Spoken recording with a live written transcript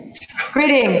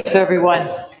Greetings, everyone.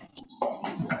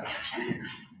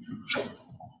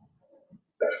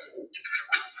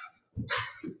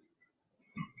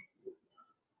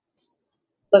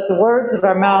 Let the words of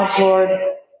our mouths, Lord,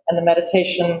 and the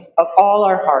meditation of all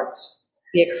our hearts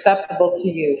be acceptable to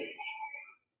you,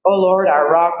 O Lord, our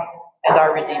rock and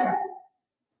our Redeemer.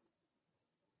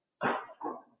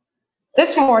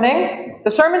 This morning,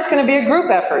 the sermon's going to be a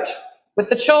group effort, with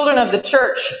the children of the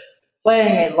church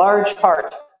playing a large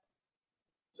part.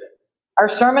 Our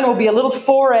sermon will be a little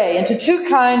foray into two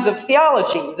kinds of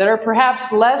theology that are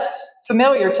perhaps less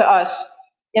familiar to us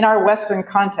in our Western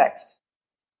context.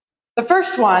 The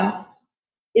first one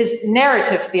is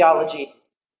narrative theology,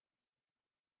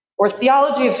 or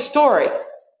theology of story.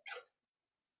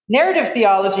 Narrative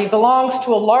theology belongs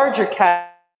to a larger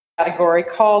category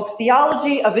called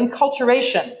theology of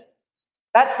enculturation.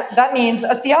 That means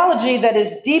a theology that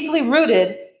is deeply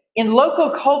rooted in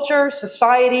local culture,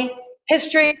 society,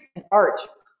 history, and art.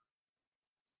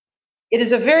 It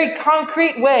is a very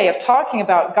concrete way of talking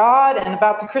about God and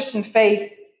about the Christian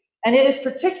faith, and it is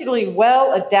particularly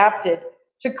well adapted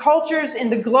to cultures in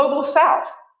the global South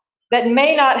that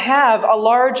may not have a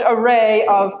large array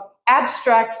of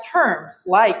abstract terms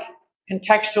like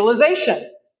contextualization.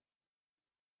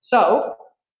 So,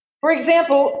 for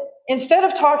example, instead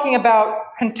of talking about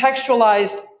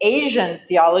contextualized Asian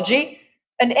theology,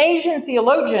 an Asian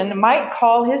theologian might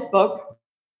call his book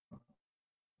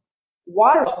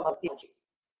Watermelon Theology.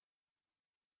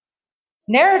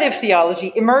 Narrative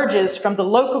theology emerges from the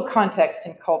local context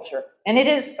and culture, and it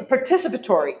is a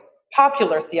participatory,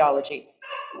 popular theology,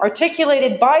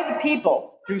 articulated by the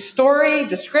people through story,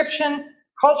 description,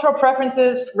 cultural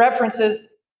preferences, references,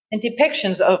 and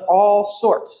depictions of all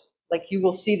sorts, like you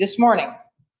will see this morning.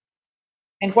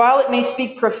 And while it may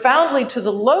speak profoundly to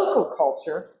the local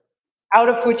culture out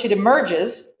of which it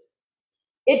emerges,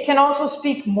 it can also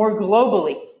speak more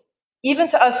globally, even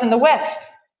to us in the West.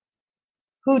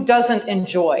 Who doesn't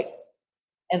enjoy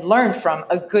and learn from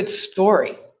a good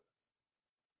story?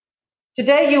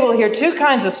 Today you will hear two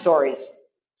kinds of stories: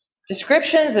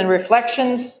 descriptions and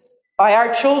reflections by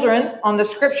our children on the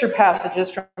scripture passages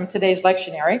from today's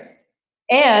lectionary,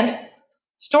 and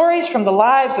stories from the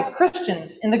lives of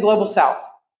Christians in the global South.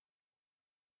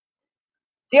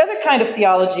 The other kind of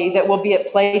theology that will be at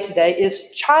play today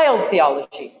is child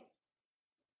theology.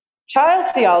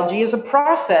 Child theology is a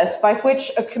process by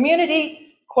which a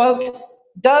community, quote,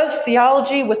 does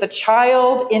theology with a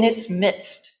child in its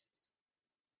midst.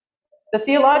 The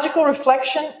theological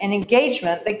reflection and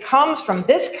engagement that comes from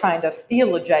this kind of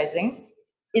theologizing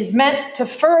is meant to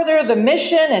further the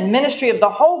mission and ministry of the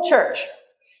whole church,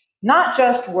 not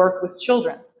just work with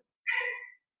children.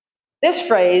 This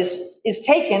phrase is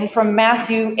taken from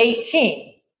Matthew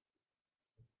 18,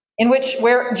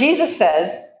 where Jesus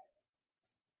says,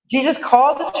 Jesus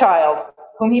called the child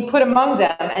whom he put among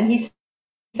them, and he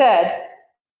said,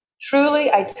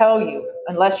 "Truly I tell you,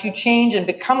 unless you change and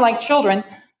become like children,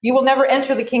 you will never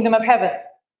enter the kingdom of heaven.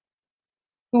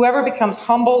 Whoever becomes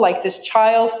humble like this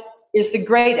child is the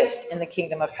greatest in the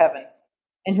kingdom of heaven.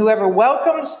 And whoever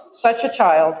welcomes such a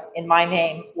child in my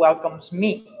name welcomes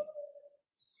me."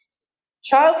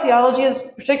 Child theology is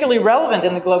particularly relevant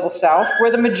in the global South,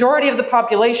 where the majority of the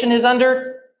population is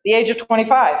under the age of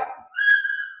 25.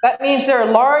 That means there are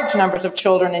large numbers of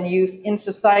children and youth in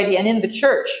society and in the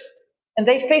church, and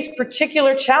they face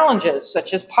particular challenges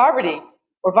such as poverty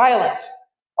or violence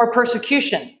or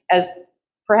persecution, as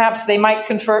perhaps they might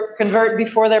convert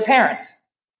before their parents.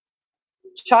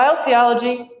 Child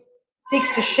theology seeks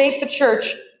to shape the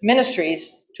church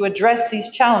ministries to address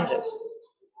these challenges.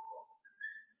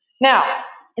 Now,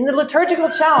 in the liturgical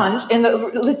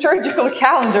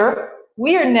calendar,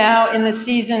 we are now in the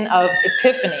season of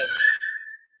Epiphany.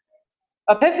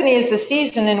 Epiphany is the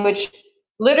season in which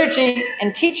liturgy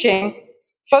and teaching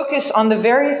focus on the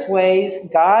various ways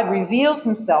God reveals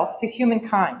himself to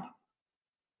humankind.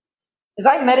 As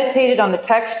I meditated on the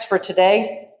text for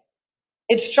today,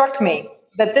 it struck me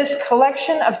that this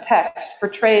collection of texts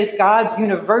portrays God's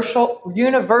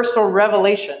universal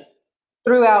revelation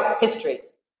throughout history.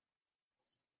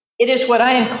 It is what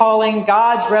I am calling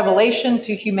God's revelation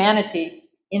to humanity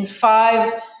in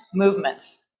 5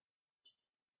 movements.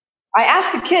 I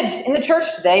asked the kids in the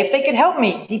church today if they could help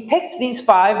me depict these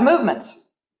 5 movements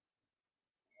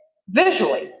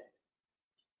visually.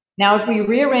 Now, if we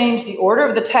rearrange the order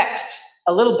of the texts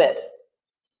a little bit,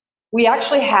 we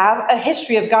actually have a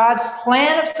history of God's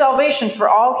plan of salvation for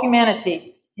all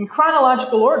humanity in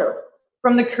chronological order,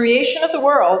 from the creation of the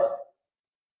world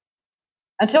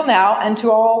until now and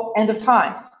to all end of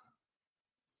time.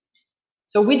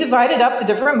 So we divided up the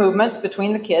different movements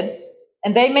between the kids,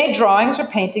 And they made drawings or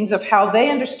paintings of how they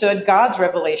understood God's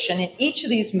revelation in each of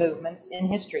these movements in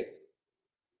history.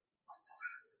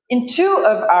 In two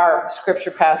of our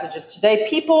scripture passages today,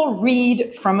 people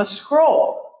read from a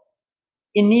scroll.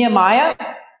 In Nehemiah,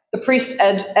 the priest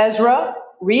Ezra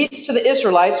reads to the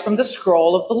Israelites from the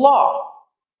scroll of the law.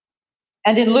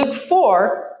 And in Luke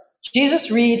 4, Jesus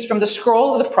reads from the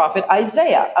scroll of the prophet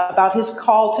Isaiah about his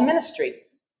call to ministry.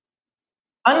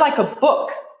 Unlike a book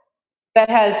that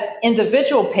has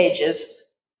individual pages,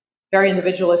 very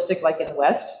individualistic like in the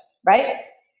West, right?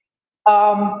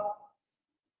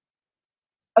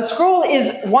 A scroll is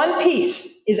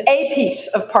a piece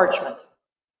of parchment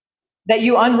that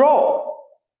you unroll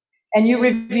and you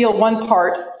reveal one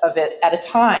part of it at a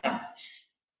time.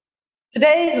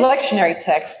 Today's lectionary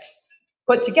texts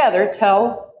put together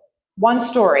tell one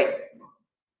story.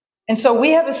 And so we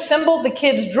have assembled the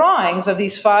kids' drawings of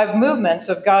these 5 movements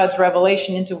of God's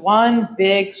revelation into one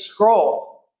big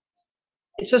scroll.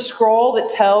 It's a scroll that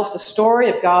tells the story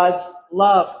of God's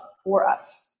love for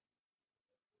us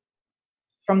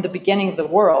from the beginning of the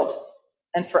world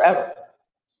and forever.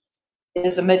 It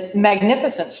is a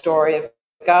magnificent story of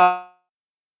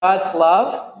God's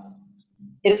love.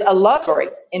 It is a love story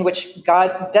in which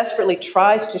God desperately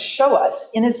tries to show us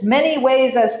in as many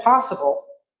ways as possible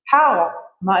how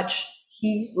much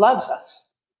he loves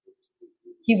us.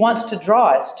 He wants to draw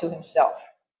us to himself,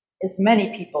 as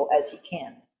many people as he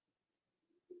can.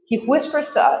 He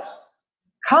whispers to us,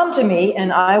 "Come to me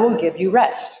and I will give you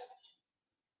rest.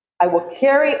 I will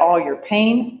carry all your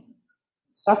pain,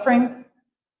 suffering.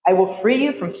 I will free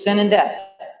you from sin and death.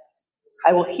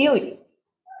 I will heal you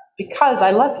because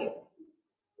I love you.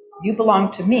 You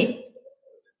belong to me.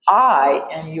 I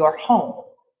am your home."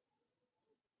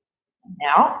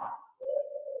 Now,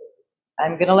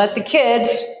 I'm going to let the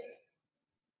kids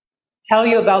tell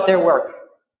you about their work.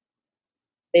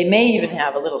 They may even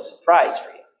have a little surprise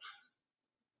for you.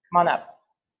 Come on up.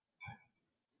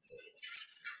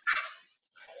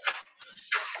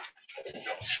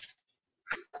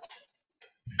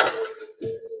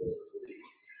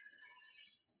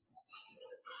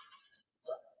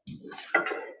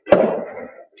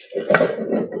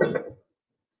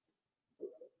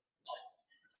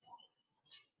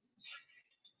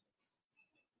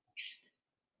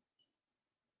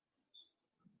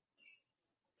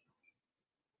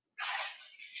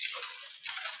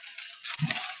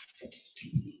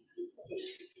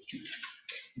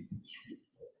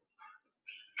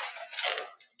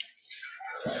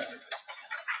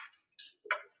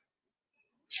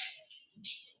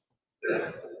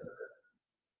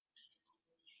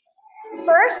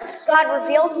 First, God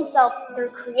reveals himself through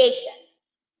creation.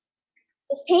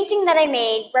 This painting that I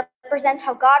made represents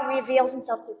how God reveals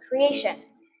himself through creation.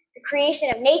 The creation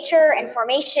of nature and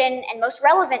formation, and most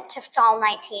relevant to Psalm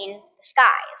 19, the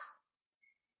skies.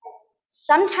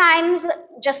 Sometimes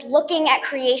just looking at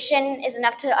creation is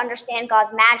enough to understand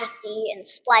God's majesty and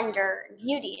splendor and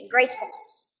beauty and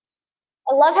gracefulness.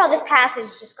 I love how this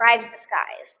passage describes the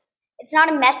skies. It's not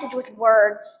a message with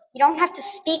words. You don't have to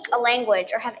speak a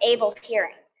language or have able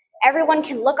hearing. Everyone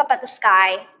can look up at the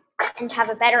sky and have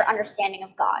a better understanding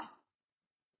of God.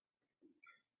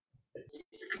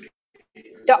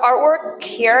 The artwork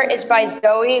here is by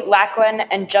Zoe, Lachlan,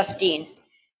 and Justine.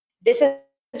 This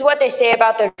is what they say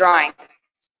about their drawing.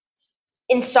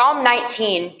 In Psalm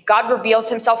 19, God reveals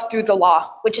himself through the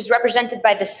law, which is represented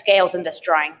by the scales in this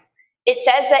drawing. It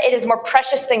says that it is more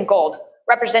precious than gold,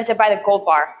 represented by the gold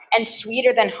bar, and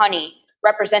sweeter than honey,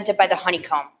 represented by the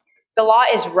honeycomb. The law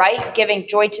is right, giving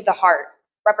joy to the heart,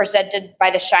 represented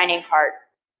by the shining heart.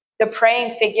 The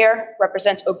praying figure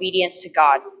represents obedience to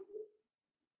God.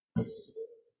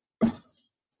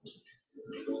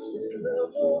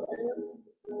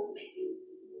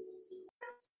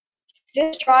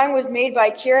 This drawing was made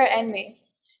by Kira and me.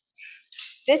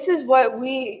 This is what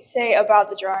we say about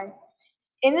the drawing.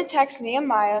 In the text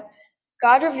Nehemiah,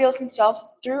 God reveals himself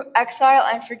through exile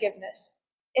and forgiveness.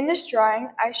 In this drawing,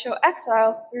 I show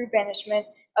exile through banishment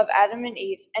of Adam and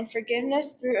Eve, and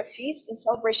forgiveness through a feast and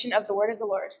celebration of the word of the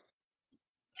Lord.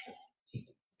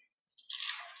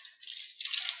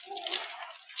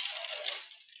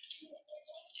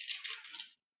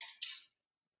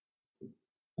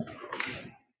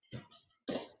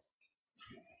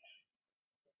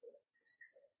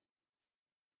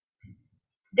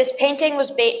 This painting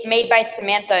was made by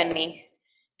Samantha and me.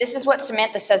 This is what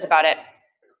Samantha says about it.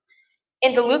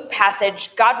 In the Luke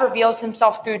passage, God reveals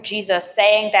himself through Jesus,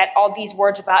 saying that all these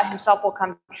words about himself will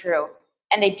come true,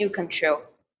 and they do come true.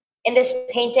 In this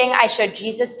painting, I showed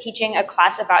Jesus teaching a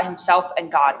class about himself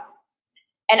and God.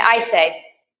 And I say,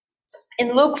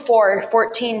 in Luke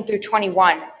 4:14 through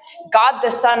 21, God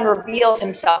the Son reveals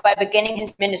himself by beginning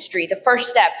his ministry, the first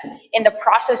step in the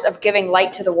process of giving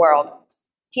light to the world.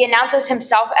 He announces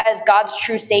himself as God's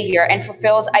true Savior and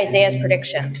fulfills Isaiah's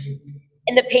predictions.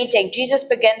 In the painting, Jesus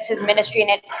begins his ministry in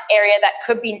an area that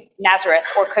could be Nazareth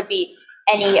or could be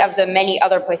any of the many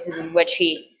other places in which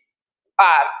he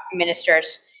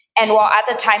ministers. And while at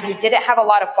the time he didn't have a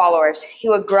lot of followers, he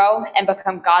would grow and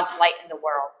become God's light in the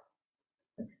world.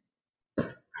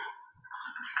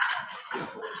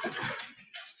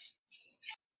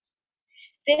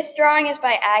 This drawing is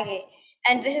by Aggie,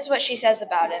 and this is what she says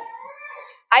about it.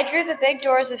 I drew the big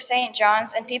doors of St.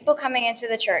 John's and people coming into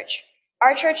the church.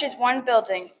 Our church is one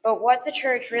building, but what the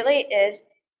church really is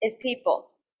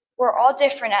people. We're all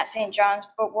different at St. John's,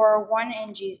 but we're one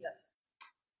in Jesus.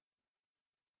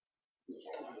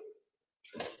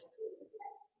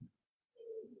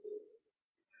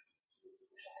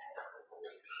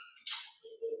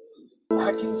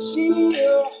 I can see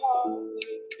your heart.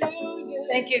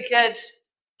 Thank you, kids.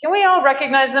 Can we all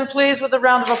recognize them, please, with a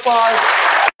round of applause?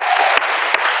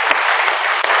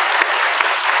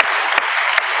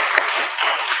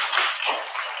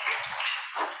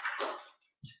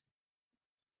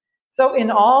 So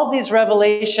in all these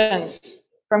revelations,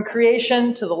 from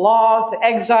creation to the law, to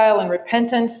exile and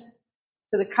repentance,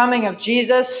 to the coming of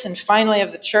Jesus, and finally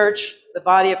of the church, the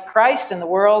body of Christ in the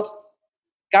world,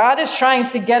 God is trying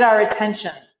to get our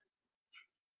attention.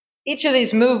 Each of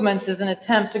these movements is an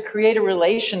attempt to create a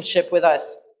relationship with us.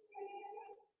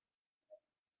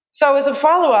 So as a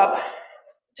follow-up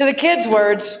to the kids'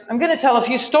 words, I'm going to tell a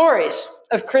few stories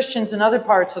of Christians in other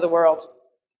parts of the world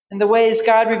and the ways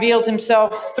God revealed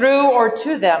himself through or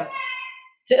to them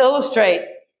to illustrate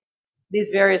these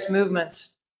various movements.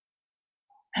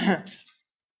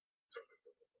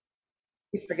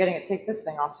 Keep forgetting to take this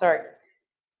thing off, sorry.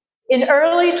 In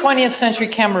early 20th century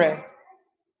Cameroon,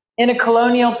 in a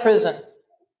colonial prison,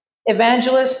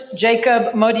 evangelist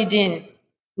Jacob Modidin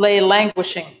lay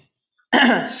languishing,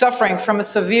 suffering from a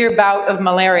severe bout of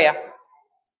malaria.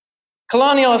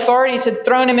 Colonial authorities had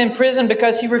thrown him in prison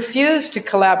because he refused to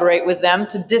collaborate with them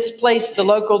to displace the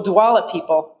local Douala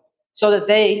people so that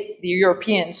they, the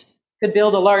Europeans, could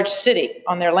build a large city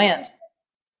on their land.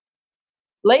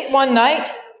 Late one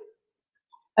night,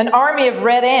 an army of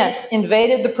red ants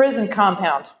invaded the prison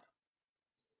compound.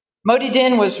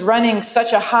 Modidin was running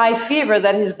such a high fever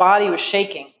that his body was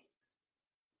shaking.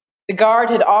 The guard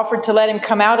had offered to let him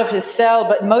come out of his cell,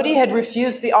 but Modi had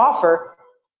refused the offer,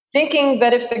 thinking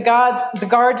that if the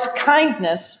guard's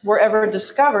kindness were ever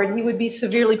discovered, he would be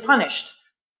severely punished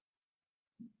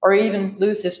or even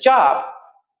lose his job.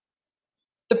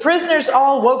 The prisoners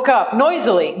all woke up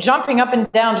noisily, jumping up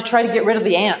and down to try to get rid of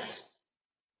the ants.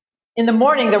 In the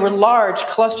morning, there were large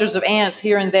clusters of ants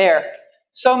here and there,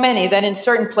 so many that in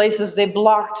certain places they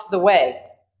blocked the way.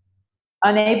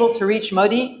 Unable to reach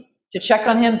Modi to check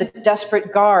on him, the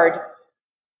desperate guard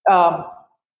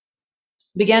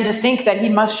began to think that he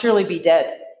must surely be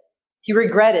dead. He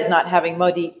regretted not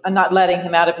letting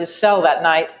him out of his cell that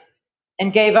night,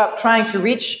 and gave up trying to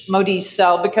reach Modi's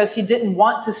cell because he didn't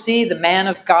want to see the man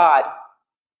of God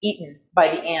eaten by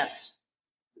the ants.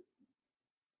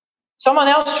 Someone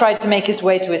else tried to make his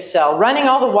way to his cell, running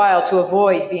all the while to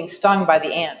avoid being stung by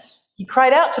the ants. He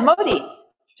cried out to Modi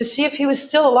to see if he was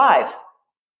still alive.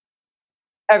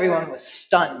 Everyone was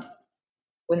stunned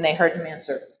when they heard him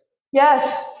answer,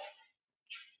 "Yes."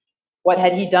 What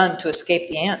had he done to escape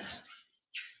the ants?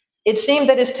 It seemed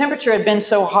that his temperature had been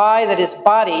so high that his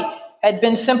body had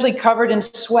been simply covered in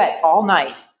sweat all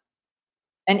night.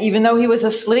 And even though he was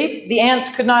asleep, the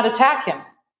ants could not attack him.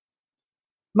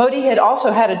 Modi had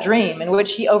also had a dream in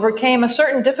which he overcame a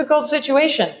certain difficult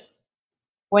situation.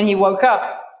 When he woke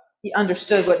up, he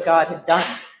understood what God had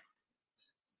done.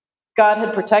 God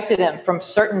had protected him from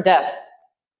certain death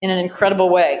in an incredible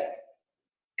way.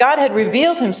 God had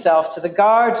revealed himself to the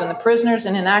guards and the prisoners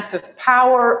in an act of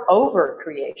power over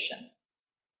creation.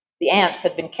 The ants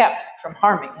had been kept from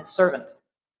harming his servant.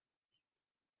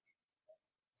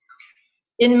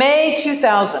 In May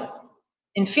 2000,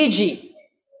 in Fiji,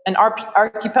 an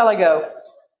archipelago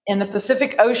in the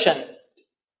Pacific Ocean,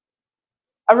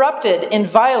 erupted in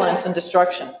violence and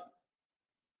destruction.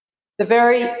 The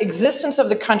very existence of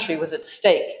the country was at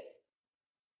stake.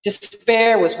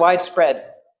 Despair was widespread.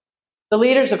 The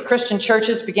leaders of Christian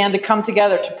churches began to come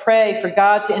together to pray for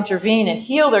God to intervene and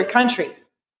heal their country.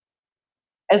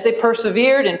 As they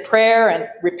persevered in prayer and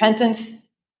repentance,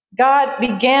 God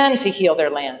began to heal their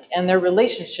land and their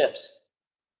relationships.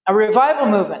 A revival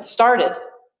movement started.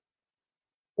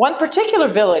 One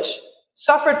particular village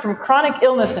suffered from chronic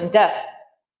illness and death.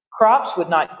 Crops would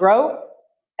not grow,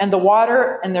 and the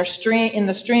water in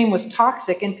the stream was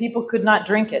toxic and people could not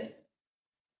drink it.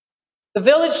 The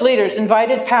village leaders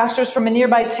invited pastors from a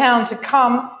nearby town to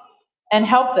come and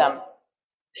help them.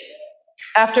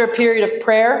 After a period of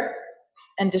prayer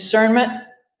and discernment,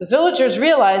 the villagers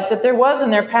realized that there was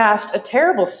in their past a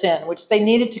terrible sin which they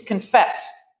needed to confess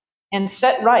and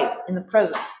set right in the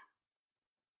present.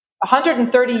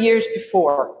 130 years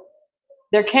before,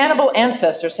 their cannibal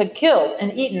ancestors had killed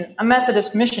and eaten a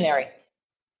Methodist missionary,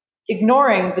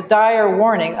 ignoring the dire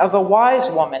warning of a wise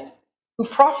woman who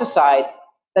prophesied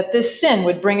that this sin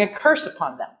would bring a curse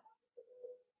upon them.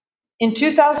 In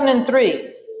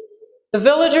 2003, the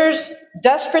villagers,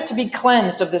 desperate to be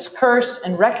cleansed of this curse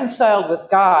and reconciled with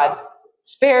God,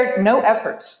 spared no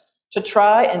efforts to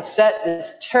try and set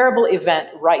this terrible event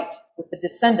right with the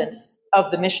descendants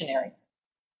of the missionary.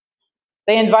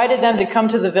 They invited them to come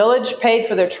to the village, paid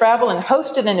for their travel, and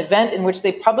hosted an event in which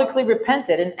they publicly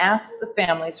repented and asked the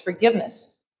families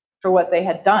forgiveness for what they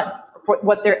had done, for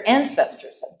what their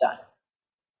ancestors had done.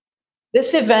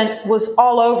 This event was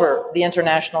all over the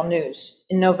international news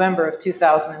in November of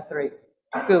 2003.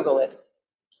 Google it.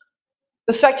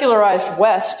 The secularized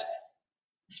West,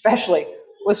 especially,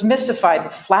 was mystified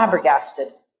and flabbergasted.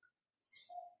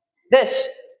 This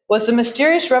was the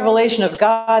mysterious revelation of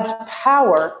God's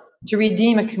power to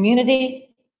redeem a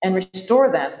community and restore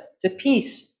them to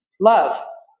peace, love,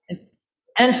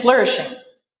 and flourishing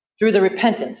through the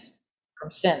repentance from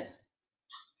sin.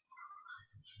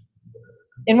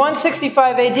 In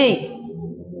 165 AD,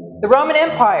 the Roman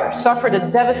Empire suffered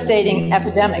a devastating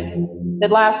epidemic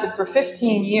that lasted for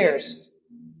 15 years.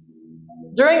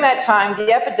 During that time,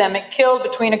 the epidemic killed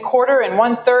between 1/4 and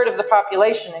 1/3 of the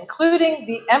population, including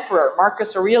the emperor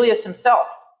Marcus Aurelius himself.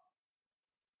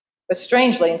 But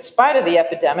strangely, in spite of the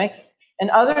epidemic and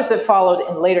others that followed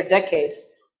in later decades,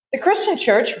 the Christian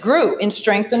church grew in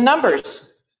strength and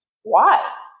numbers. Why?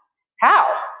 How?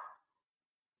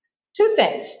 Two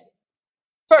things.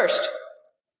 First,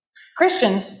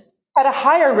 Christians had a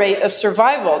higher rate of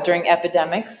survival during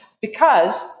epidemics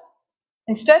because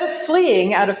instead of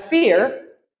fleeing out of fear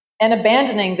and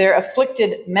abandoning their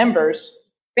afflicted members,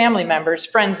 family members,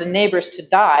 friends, and neighbors to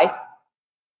die,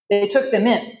 they took them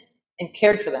in and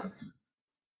cared for them.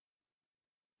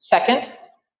 Second,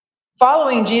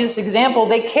 following Jesus' example,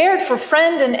 they cared for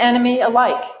friend and enemy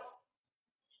alike.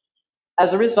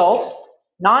 As a result,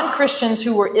 non-Christians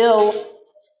who were ill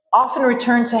often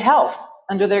returned to health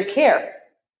under their care.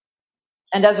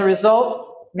 And as a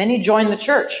result, many joined the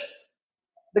church,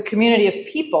 the community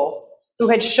of people who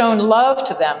had shown love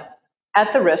to them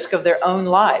at the risk of their own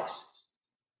lives.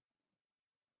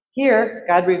 Here,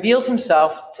 God revealed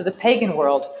himself to the pagan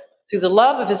world through the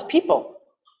love of his people,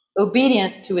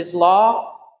 obedient to his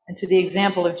law and to the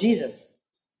example of Jesus,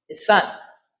 his son.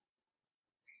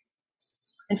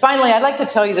 And finally, I'd like to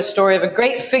tell you the story of a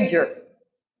great figure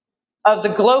of the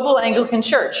global Anglican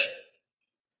Church,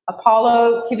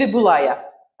 Apollo Kivibulaya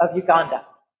of Uganda.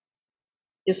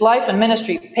 His life and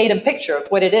ministry paint a picture of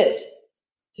what it is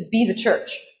to be the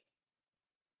church.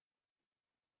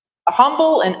 A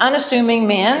humble and unassuming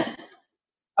man,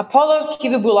 Apollo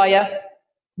Kivibulaya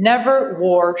never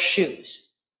wore shoes.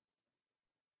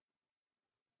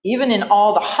 Even in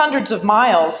all the hundreds of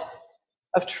miles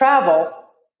of travel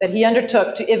that he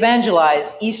undertook to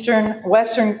evangelize eastern,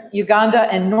 western Uganda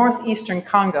and northeastern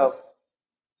Congo.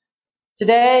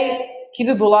 Today,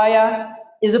 Kivibulaya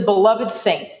is a beloved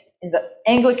saint in the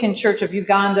Anglican Church of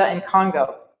Uganda and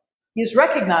Congo. He is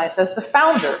recognized as the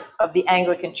founder of the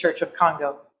Anglican Church of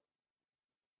Congo.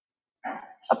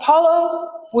 Apollo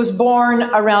was born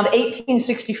around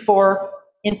 1864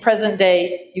 in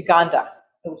present-day Uganda.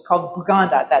 It was called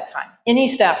Buganda at that time, in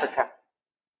East Africa.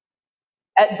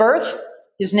 At birth,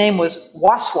 his name was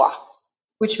Waswa,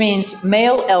 which means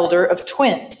male elder of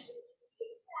twins.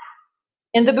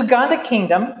 In the Buganda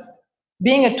kingdom,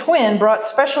 being a twin brought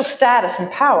special status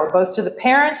and power both to the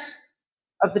parents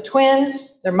of the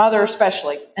twins, their mother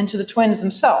especially, and to the twins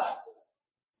themselves.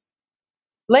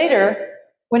 Later,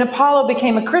 when Apollo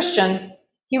became a Christian,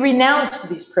 he renounced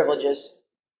these privileges,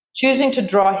 choosing to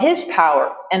draw his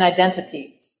power and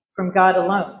identity from God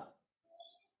alone.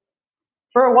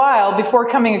 For a while, before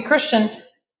becoming a Christian,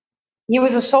 he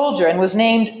was a soldier and was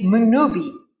named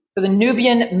Munubi for the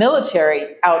Nubian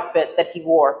military outfit that he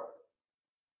wore.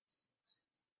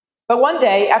 But one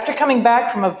day, after coming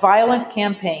back from a violent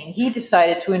campaign, he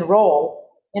decided to enroll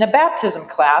in a baptism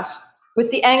class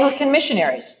with the Anglican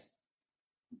missionaries.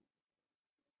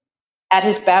 At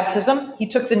his baptism, he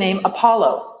took the name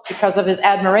Apollo because of his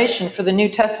admiration for the New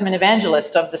Testament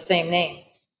evangelist of the same name,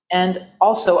 and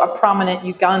also a prominent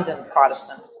Ugandan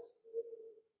Protestant.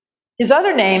 His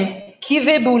other name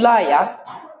kivebulaya,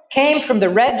 came from the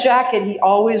red jacket he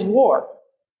always wore,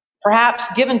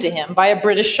 perhaps given to him by a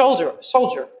British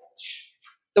soldier.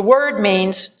 The word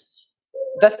means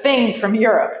the thing from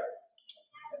Europe.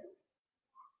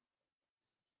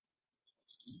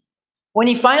 When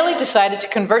he finally decided to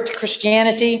convert to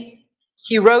Christianity,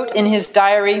 he wrote in his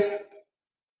diary,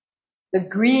 "The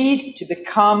greed to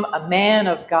become a man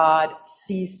of God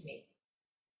seized me."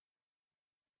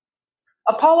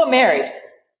 Apollo married,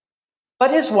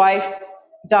 but his wife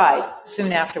died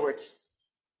soon afterwards.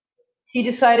 He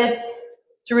decided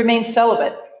to remain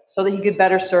celibate so that he could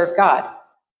better serve God.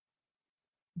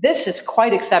 This is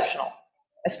quite exceptional,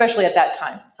 especially at that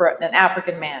time, for an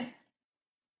African man.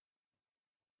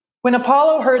 When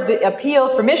Apollo heard the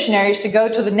appeal for missionaries to go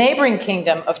to the neighboring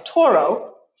kingdom of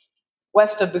Toro,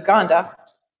 west of Uganda,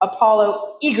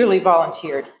 Apollo eagerly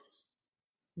volunteered.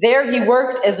 There he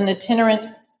worked as an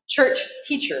itinerant church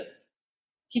teacher,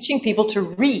 teaching people to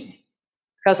read,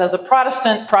 because as a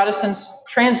Protestant, Protestants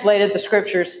translated the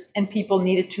scriptures and people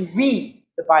needed to read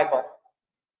the Bible.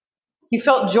 He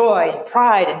felt joy and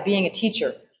pride in being a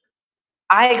teacher.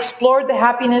 "I explored the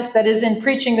happiness that is in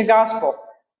preaching the gospel,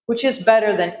 which is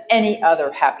better than any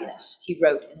other happiness," he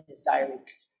wrote in his diary.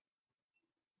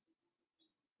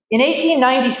 In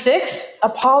 1896,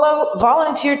 Apollo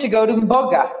volunteered to go to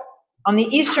Mboga, on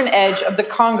the eastern edge of the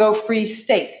Congo Free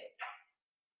State.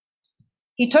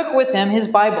 He took with him his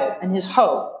Bible and his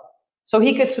hoe, so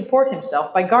he could support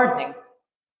himself by gardening.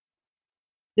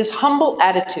 This humble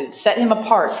attitude set him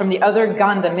apart from the other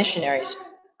Ganda missionaries,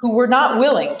 who were not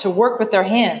willing to work with their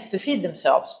hands to feed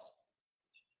themselves.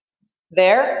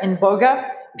 There, in Mboga,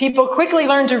 people quickly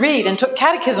learned to read and took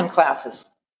catechism classes.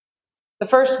 The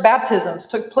first baptisms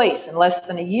took place in less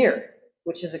than a year,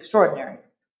 which is extraordinary.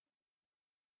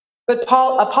 But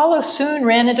Apollo soon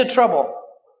ran into trouble.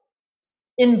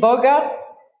 In Mboga,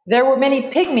 there were many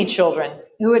pygmy children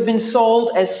who had been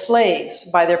sold as slaves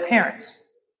by their parents,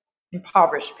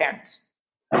 impoverished parents.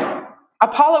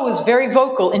 Apollo was very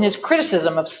vocal in his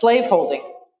criticism of slaveholding,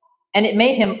 and it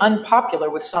made him unpopular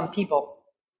with some people.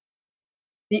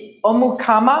 The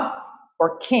Omukama,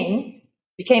 or king,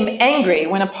 became angry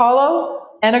when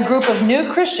Apollo and a group of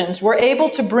new Christians were able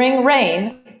to bring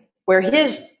rain where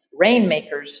his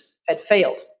rainmakers had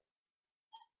failed.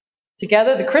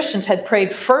 Together, the Christians had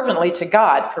prayed fervently to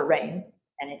God for rain,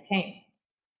 and it came.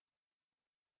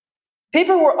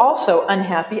 People were also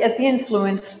unhappy at the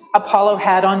influence Apollo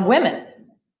had on women.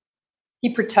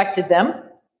 He protected them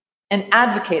and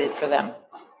advocated for them.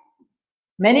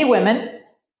 Many women,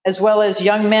 as well as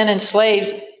young men and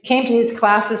slaves, came to his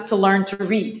classes to learn to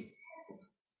read.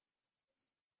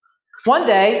 One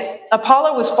day,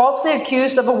 Apollo was falsely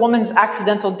accused of a woman's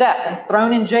accidental death and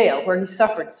thrown in jail, where he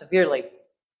suffered severely.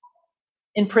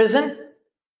 In prison,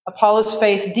 Apollo's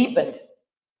faith deepened,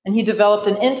 and he developed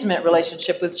an intimate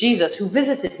relationship with Jesus, who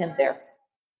visited him there.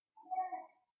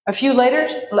 A few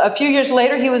years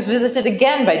later, he was visited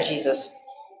again by Jesus.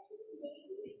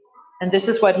 And this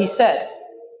is what he said.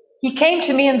 "He came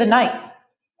to me in the night.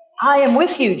 'I am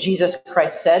with you,' Jesus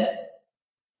Christ said.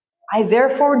 I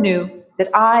therefore knew that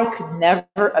I could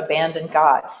never abandon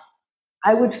God.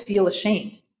 I would feel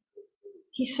ashamed.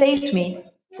 He saved me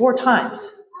 4 times.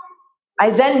 I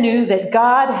then knew that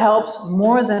God helps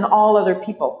more than all other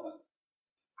people.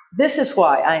 This is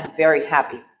why I am very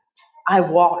happy. I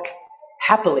walk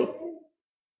happily.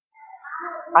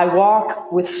 I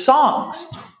walk with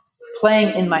songs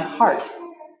playing in my heart,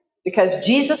 because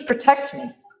Jesus protects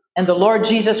me, and the Lord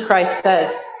Jesus Christ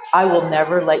says, I will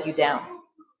never let you down."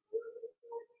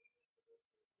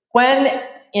 When,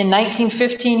 in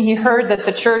 1915, he heard that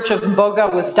the church of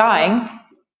Mboga was dying,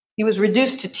 he was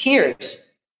reduced to tears.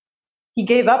 He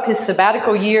gave up his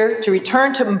sabbatical year to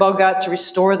return to Mboga to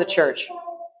restore the church.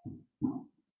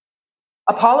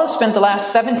 Apollo spent the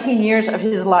last 17 years of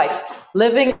his life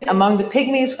living among the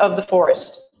pygmies of the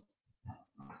forest.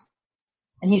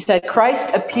 And he said,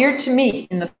 "Christ appeared to me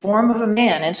in the form of a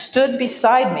man and stood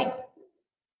beside me.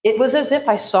 It was as if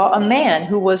I saw a man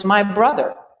who was my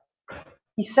brother.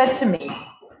 He said to me,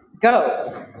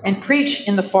 'Go and preach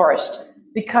in the forest,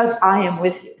 because I am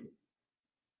with you.'"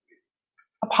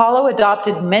 Apollo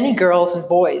adopted many girls and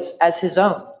boys as his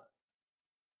own.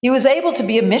 He was able to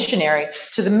be a missionary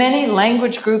to the many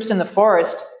language groups in the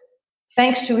forest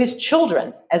thanks to his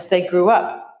children as they grew up,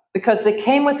 because they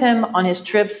came with him on his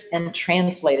trips and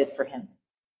translated for him.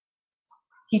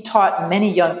 He taught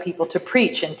many young people to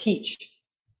preach and teach.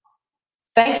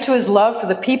 Thanks to his love for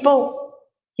the people,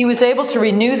 he was able to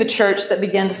renew the church that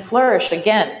began to flourish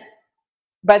again.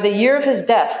 By the year of his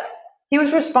death, he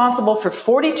was responsible for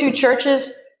 42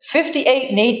 churches,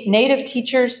 58 native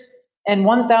teachers, and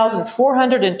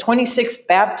 1,426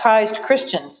 baptized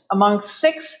Christians among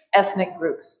 6 ethnic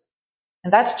groups.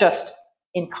 And that's just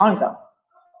in Congo.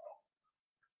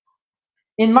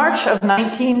 In March of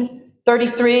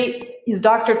 1933, his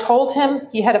doctor told him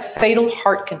he had a fatal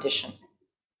heart condition.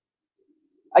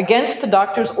 Against the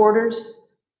doctor's orders,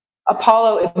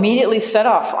 Apollo immediately set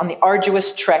off on the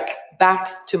arduous trek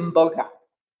back to Mboga.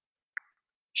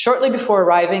 Shortly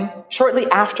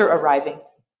after arriving,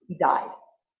 he died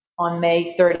on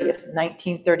May 30th,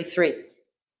 1933.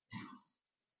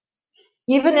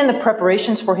 Even in the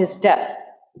preparations for his death,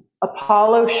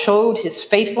 Apollo showed his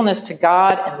faithfulness to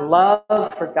God and love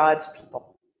for God's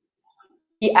people.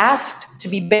 He asked to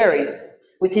be buried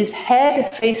with his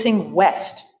head facing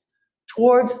west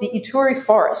towards the Ituri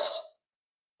forest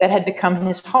that had become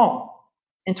his home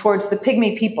and towards the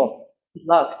Pygmy people he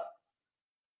loved,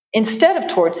 instead of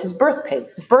towards his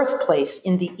birthplace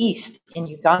in the east in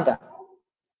Uganda.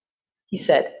 He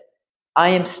said, "I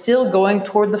am still going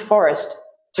toward the forest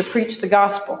to preach the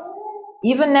gospel.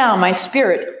 Even now my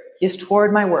spirit is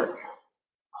toward my work."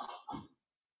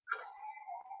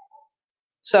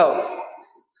 So,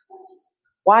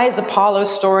 why is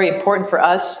Apollo's story important for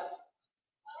us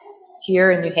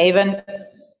here in New Haven, a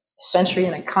century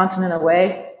and a continent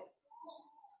away?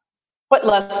 What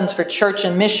lessons for church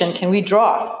and mission can we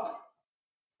draw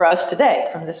for us today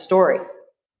from this story?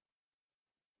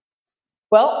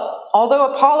 Well,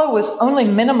 although Apollo was only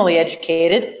minimally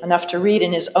educated, enough to read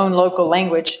in his own local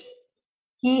language,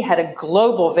 he had a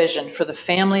global vision for the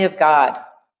family of God.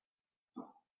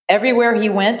 Everywhere he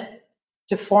went,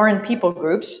 to foreign people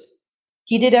groups,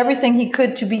 he did everything he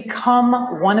could to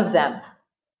become one of them.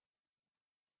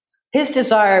 His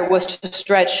desire was to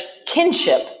stretch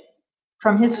kinship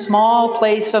from his small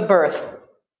place of birth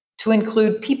to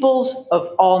include peoples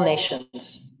of all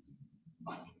nations.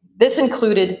 This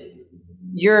included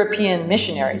European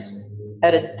missionaries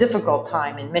at a difficult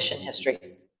time in mission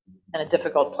history and a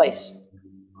difficult place.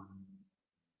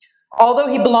 Although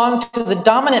he belonged to the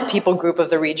dominant people group of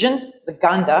the region, the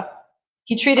Ganda,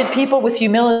 he treated people with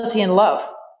humility and love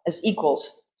as equals.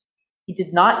 He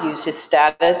did not use his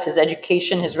status, his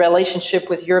education, his relationship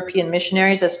with European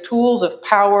missionaries as tools of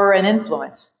power and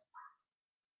influence.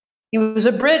 He was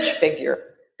a bridge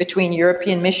figure between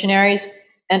European missionaries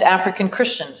and African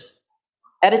Christians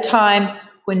at a time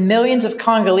when millions of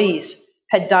Congolese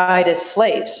had died as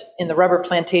slaves in the rubber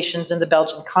plantations in the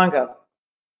Belgian Congo.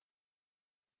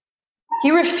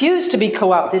 He refused to be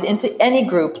co-opted into any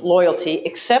group loyalty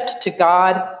except to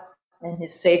God and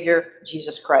his Savior,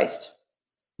 Jesus Christ.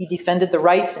 He defended the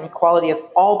rights and equality of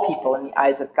all people in the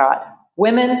eyes of God.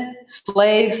 Women,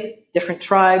 slaves, different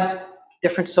tribes,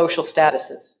 different social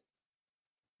statuses.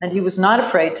 And he was not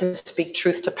afraid to speak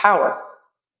truth to power.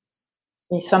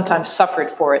 He sometimes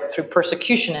suffered for it through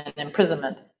persecution and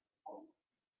imprisonment.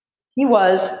 He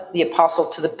was the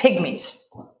apostle to the Pygmies,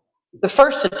 the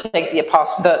first to take the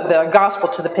gospel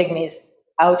to the Pygmies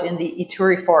out in the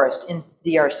Ituri forest in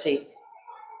DRC.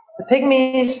 The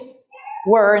Pygmies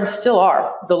were and still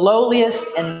are the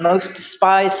lowliest and most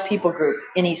despised people group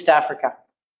in East Africa.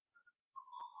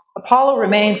 Apollo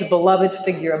remains a beloved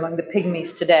figure among the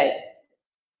Pygmies today.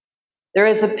 There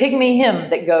is a Pygmy hymn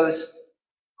that goes,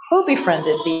 "Who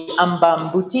befriended the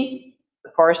Ambambuti,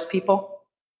 the forest people?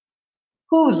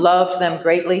 Who loved them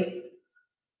greatly?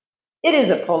 It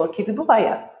is Apollo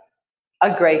Kibibulaya,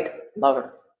 a great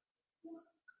lover."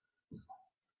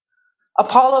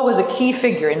 Apollo was a key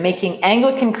figure in making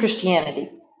Anglican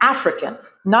Christianity African,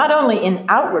 not only in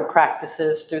outward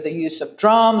practices through the use of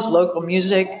drums, local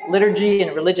music, liturgy,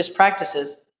 and religious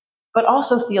practices, but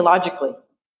also theologically.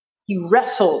 He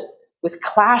wrestled with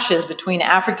clashes between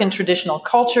African traditional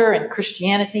culture and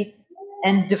Christianity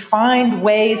and defined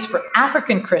ways for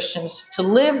African Christians to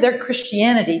live their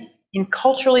Christianity in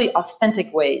culturally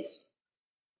authentic ways.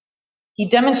 He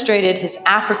demonstrated his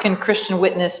African Christian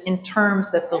witness in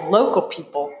terms that the local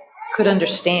people could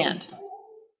understand.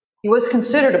 He was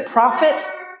considered a prophet,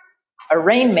 a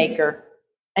rainmaker,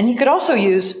 and he could also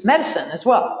use medicine as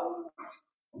well.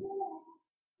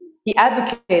 He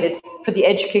advocated for the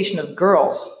education of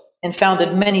girls and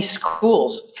founded many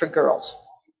schools for girls.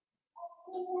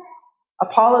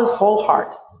 Apollo's whole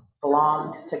heart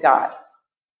belonged to God.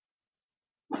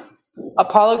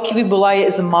 Apollo Kibibulaya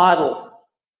is a model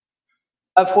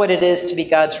of what it is to be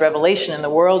God's revelation in the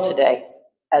world today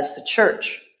as the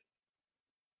church.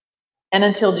 And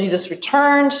until Jesus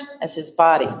returns as his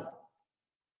body.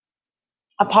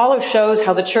 Apollo shows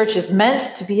how the church is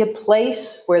meant to be a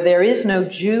place where there is no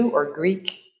Jew or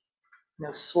Greek,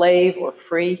 no slave or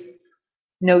free,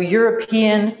 no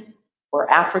European or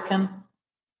African,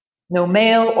 no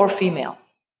male or female,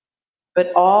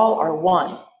 but all are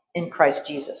one in Christ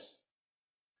Jesus.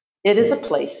 It is a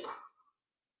place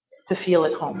to feel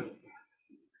at home.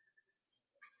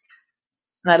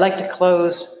 And I'd like to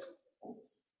close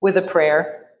with a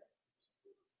prayer,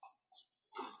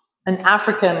 an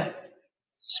African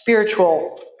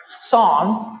spiritual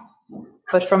song,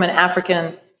 but from an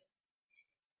African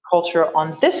culture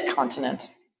on this continent.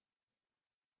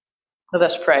 Let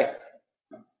us pray.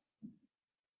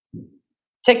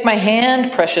 Take my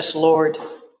hand, precious Lord.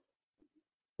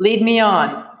 Lead me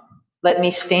on. Let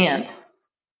me stand.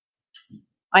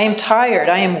 I am tired.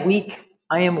 I am weak.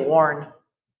 I am worn.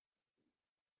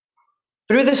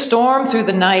 Through the storm, through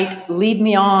the night, lead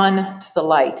me on to the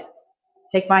light.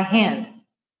 Take my hand,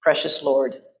 precious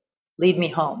Lord. Lead me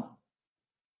home.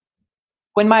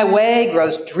 When my way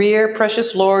grows drear,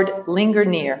 precious Lord, linger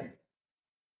near.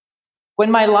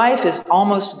 When my life is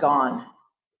almost gone,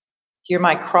 hear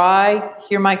my cry,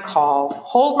 hear my call.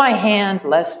 Hold my hand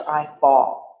lest I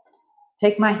fall.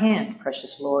 Take my hand,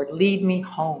 precious Lord, lead me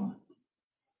home.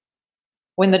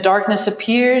 When the darkness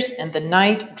appears and the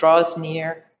night draws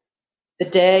near, the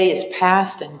day is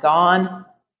past and gone,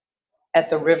 at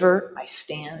the river I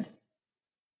stand.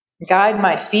 Guide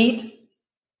my feet,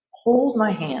 hold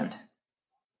my hand.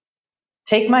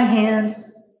 Take my hand,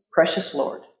 precious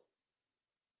Lord,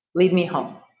 lead me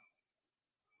home.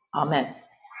 Amen.